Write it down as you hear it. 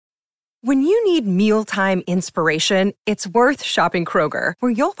When you need mealtime inspiration, it's worth shopping Kroger,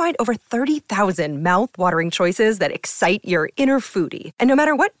 where you'll find over 30,000 mouth-watering choices that excite your inner foodie. And no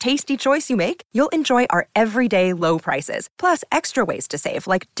matter what tasty choice you make, you'll enjoy our everyday low prices, plus extra ways to save,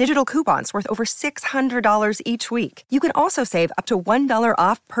 like digital coupons worth over $600 each week. You can also save up to $1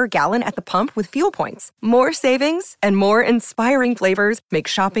 off per gallon at the pump with fuel points. More savings and more inspiring flavors make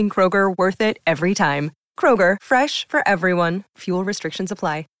shopping Kroger worth it every time. Kroger, fresh for everyone. Fuel restrictions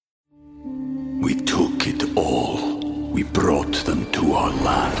apply. We took it all. We brought them to our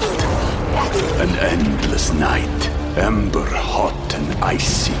land. An endless night, ember hot and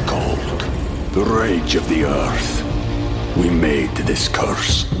icy cold. The rage of the earth. We made this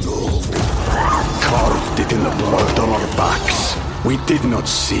curse. Carved it in the blood on our backs. We did not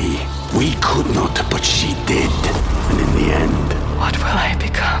see. We could not, but she did. And in the end... What will I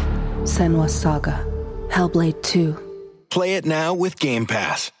become? Senua's Saga. Hellblade 2. Play it now with Game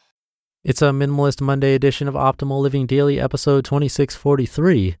Pass. It's a Minimalist Monday edition of Optimal Living Daily, episode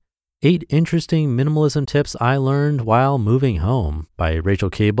 2643, 8 Interesting Minimalism Tips I Learned While Moving Home by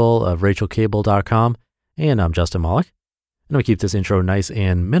Rachel Cable of rachelcable.com. And I'm Justin Malik. And we keep this intro nice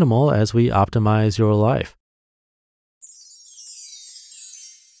and minimal as we optimize your life.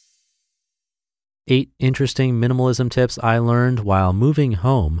 8 Interesting Minimalism Tips I Learned While Moving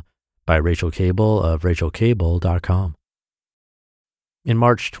Home by Rachel Cable of rachelcable.com. In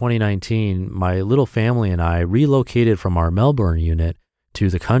March 2019, my little family and I relocated from our Melbourne unit to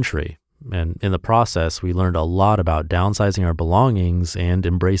the country, and in the process, we learned a lot about downsizing our belongings and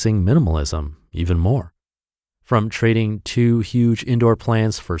embracing minimalism even more. From trading 2 huge indoor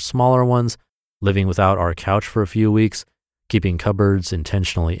plants for smaller ones, living without our couch for a few weeks, keeping cupboards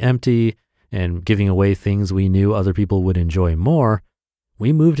intentionally empty, and giving away things we knew other people would enjoy more,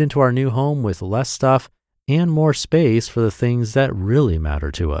 we moved into our new home with less stuff and more space for the things that really matter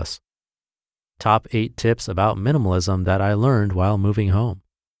to us. Top 8 tips about minimalism that I learned while moving home.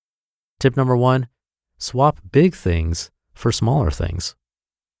 Tip number 1, swap big things for smaller things.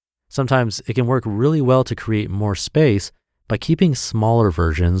 Sometimes it can work really well to create more space by keeping smaller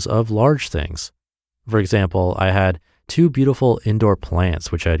versions of large things. For example, I had 2 beautiful indoor plants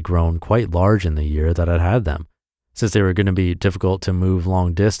which had grown quite large in the year that I'd had them. Since they were going to be difficult to move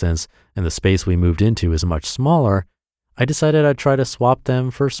long distance and the space we moved into is much smaller, I decided I'd try to swap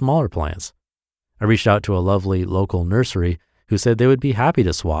them for smaller plants. I reached out to a lovely local nursery who said they would be happy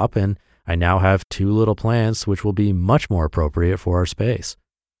to swap, and I now have 2 little plants which will be much more appropriate for our space.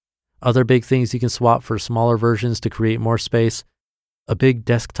 Other big things you can swap for smaller versions to create more space: a big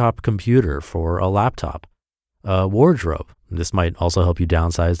desktop computer for a laptop, a wardrobe. This might also help you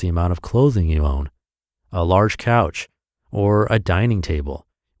downsize the amount of clothing you own. A large couch, or a dining table.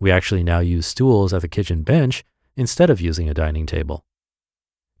 We actually now use stools at the kitchen bench instead of using a dining table.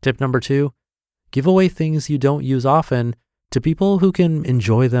 Tip number 2, give away things you don't use often to people who can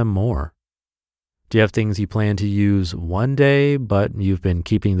enjoy them more. Do you have things you plan to use one day, but you've been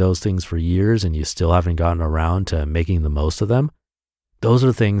keeping those things for years and you still haven't gotten around to making the most of them? Those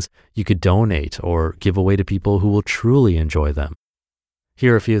are things you could donate or give away to people who will truly enjoy them.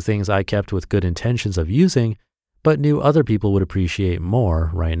 Here are a few things I kept with good intentions of using, but knew other people would appreciate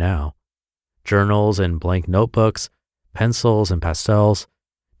more right now. Journals and blank notebooks, pencils and pastels,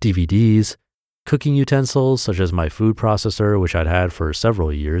 DVDs, cooking utensils such as my food processor, which I'd had for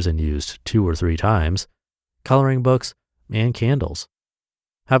several years and used 2 or 3 times, coloring books, and candles.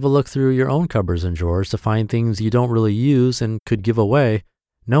 Have a look through your own cupboards and drawers to find things you don't really use and could give away,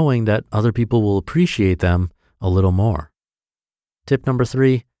 knowing that other people will appreciate them a little more. Tip number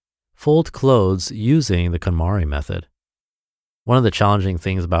 3, fold clothes using the KonMari method. One of the challenging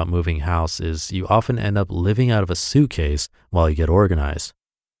things about moving house is you often end up living out of a suitcase while you get organized.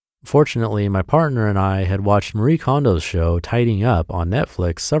 Fortunately, my partner and I had watched Marie Kondo's show Tidying Up on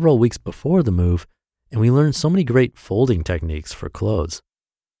Netflix several weeks before the move, and we learned so many great folding techniques for clothes.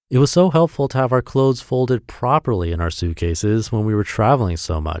 It was so helpful to have our clothes folded properly in our suitcases when we were traveling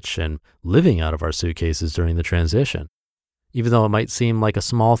so much and living out of our suitcases during the transition. Even though it might seem like a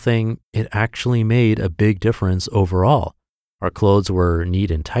small thing, it actually made a big difference overall. Our clothes were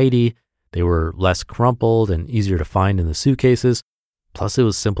neat and tidy, they were less crumpled and easier to find in the suitcases, plus it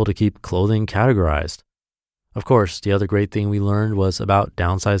was simple to keep clothing categorized. Of course, the other great thing we learned was about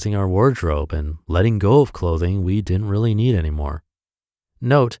downsizing our wardrobe and letting go of clothing we didn't really need anymore.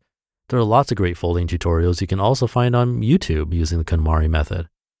 Note, there are lots of great folding tutorials you can also find on YouTube using the KonMari method.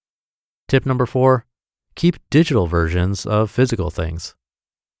 Tip number 4, keep digital versions of physical things.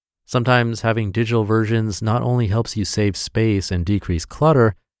 Sometimes having digital versions not only helps you save space and decrease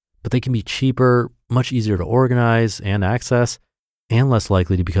clutter, but they can be cheaper, much easier to organize and access, and less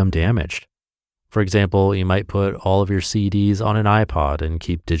likely to become damaged. For example, you might put all of your CDs on an iPod and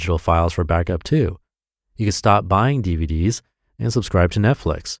keep digital files for backup too. You could stop buying DVDs and subscribe to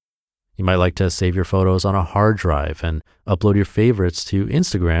Netflix. You might like to save your photos on a hard drive and upload your favorites to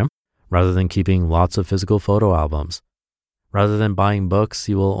Instagram rather than keeping lots of physical photo albums. Rather than buying books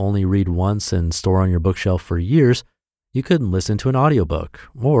you will only read once and store on your bookshelf for years, you could listen to an audiobook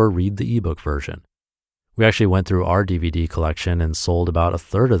or read the ebook version. We actually went through our DVD collection and sold about a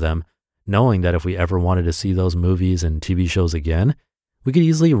third of them, knowing that if we ever wanted to see those movies and TV shows again, we could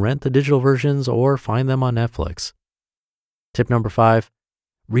easily rent the digital versions or find them on Netflix. Tip number 5,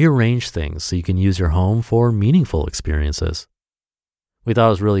 rearrange things so you can use your home for meaningful experiences. We thought it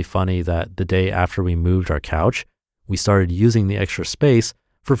was really funny that the day after we moved our couch, we started using the extra space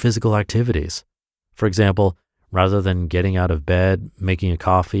for physical activities. For example, rather than getting out of bed, making a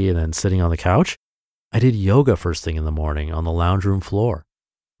coffee, and then sitting on the couch, I did yoga first thing in the morning on the lounge room floor.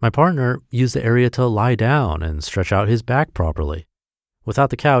 My partner used the area to lie down and stretch out his back properly. Without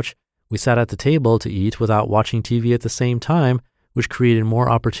the couch, we sat at the table to eat without watching TV at the same time, which created more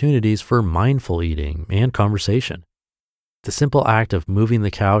opportunities for mindful eating and conversation. The simple act of moving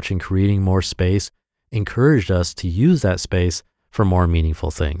the couch and creating more space encouraged us to use that space for more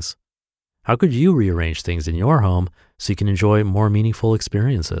meaningful things. How could you rearrange things in your home so you can enjoy more meaningful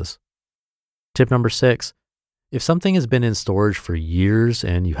experiences? Tip number 6, if something has been in storage for years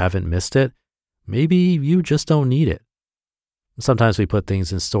and you haven't missed it, maybe you just don't need it. Sometimes we put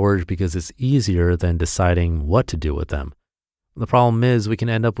things in storage because it's easier than deciding what to do with them. The problem is we can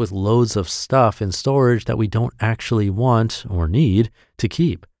end up with loads of stuff in storage that we don't actually want or need to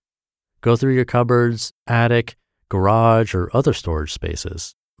keep. Go through your cupboards, attic, garage, or other storage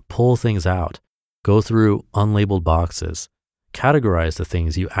spaces. Pull things out. Go through unlabeled boxes. Categorize the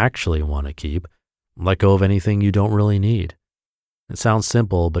things you actually want to keep. Let go of anything you don't really need. It sounds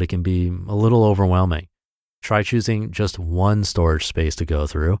simple, but it can be a little overwhelming. Try choosing just one storage space to go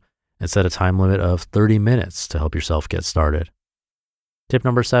through and set a time limit of 30 minutes to help yourself get started. Tip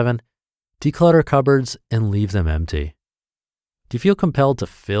number 7, declutter cupboards and leave them empty. Do you feel compelled to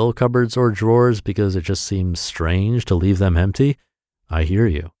fill cupboards or drawers because it just seems strange to leave them empty? I hear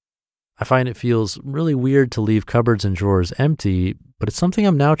you. I find it feels really weird to leave cupboards and drawers empty, but it's something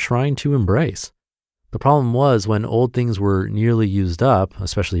I'm now trying to embrace. The problem was when old things were nearly used up,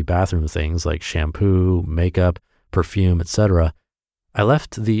 especially bathroom things like shampoo, makeup, perfume, etc., I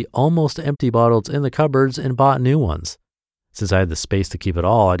left the almost empty bottles in the cupboards and bought new ones. Since I had the space to keep it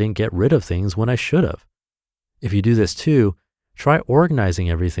all, I didn't get rid of things when I should have. If you do this too, try organizing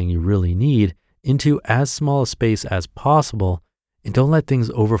everything you really need into as small a space as possible, and don't let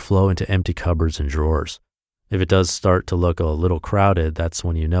things overflow into empty cupboards and drawers. If it does start to look a little crowded, that's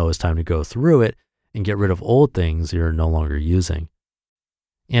when you know it's time to go through it and get rid of old things you're no longer using.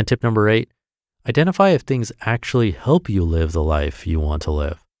 And tip number 8, identify if things actually help you live the life you want to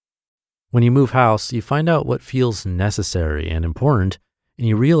live. When you move house, you find out what feels necessary and important, and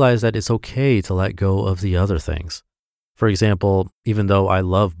you realize that it's okay to let go of the other things. For example, even though I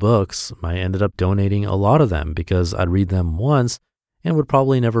love books, I ended up donating a lot of them because I'd read them once and would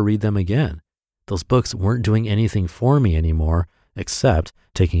probably never read them again. Those books weren't doing anything for me anymore except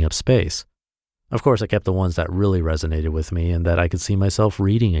taking up space. Of course, I kept the ones that really resonated with me and that I could see myself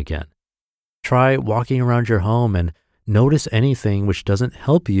reading again. Try walking around your home and notice anything which doesn't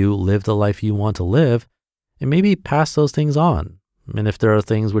help you live the life you want to live, and maybe pass those things on. And if there are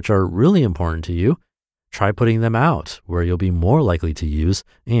things which are really important to you, try putting them out where you'll be more likely to use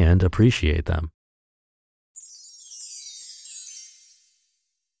and appreciate them.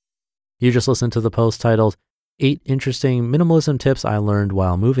 You just listened to the post titled 8 Interesting Minimalism Tips I Learned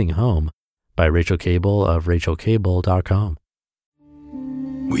While Moving Home by Rachel Cable of rachelcable.com.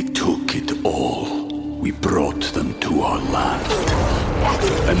 We took it all. We brought them to our land.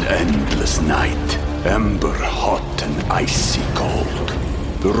 An endless night, ember hot and icy cold.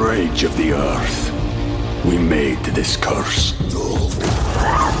 The rage of the earth. We made this curse.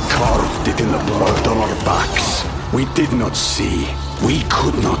 Carved it in the blood on our backs. We did not see. We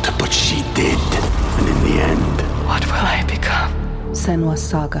could not, but she did. And in the end... What will I become? Senua's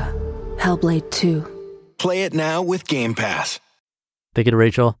Saga. Hellblade 2. Play it now with Game Pass. Thank you to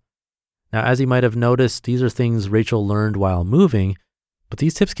Rachel. Now, as you might have noticed, these are things Rachel learned while moving, but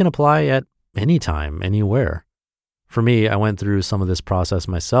these tips can apply at any time, anywhere. For me, I went through some of this process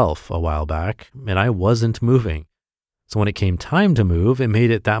myself a while back, and I wasn't moving. So when it came time to move, it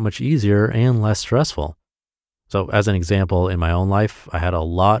made it that much easier and less stressful. So as an example, in my own life, I had a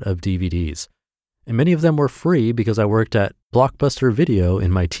lot of DVDs, and many of them were free because I worked at Blockbuster Video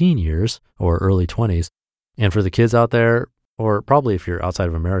in my teen years or early 20s. And for the kids out there, or probably if you're outside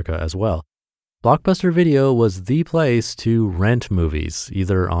of America as well. Blockbuster Video was the place to rent movies,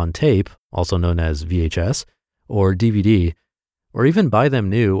 either on tape, also known as VHS, or DVD, or even buy them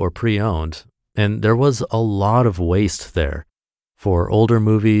new or pre-owned. And there was a lot of waste there. For older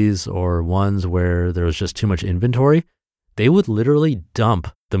movies or ones where there was just too much inventory, they would literally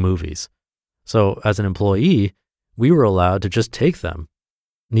dump the movies. So as an employee, we were allowed to just take them.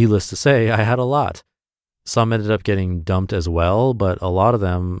 Needless to say, I had a lot. Some ended up getting dumped as well, but a lot of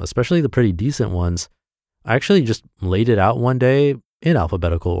them, especially the pretty decent ones, I actually just laid it out one day in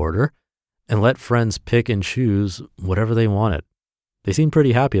alphabetical order and let friends pick and choose whatever they wanted. They seemed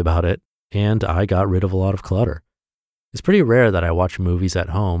pretty happy about it, and I got rid of a lot of clutter. It's pretty rare that I watch movies at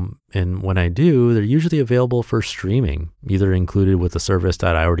home, and when I do, they're usually available for streaming, either included with the service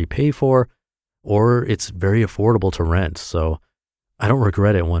that I already pay for, or it's very affordable to rent, so I don't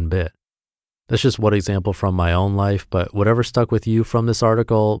regret it one bit. That's just one example from my own life, but whatever stuck with you from this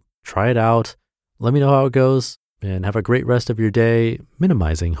article, try it out. Let me know how it goes, and have a great rest of your day,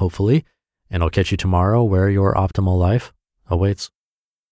 minimizing hopefully, and I'll catch you tomorrow where your optimal life awaits.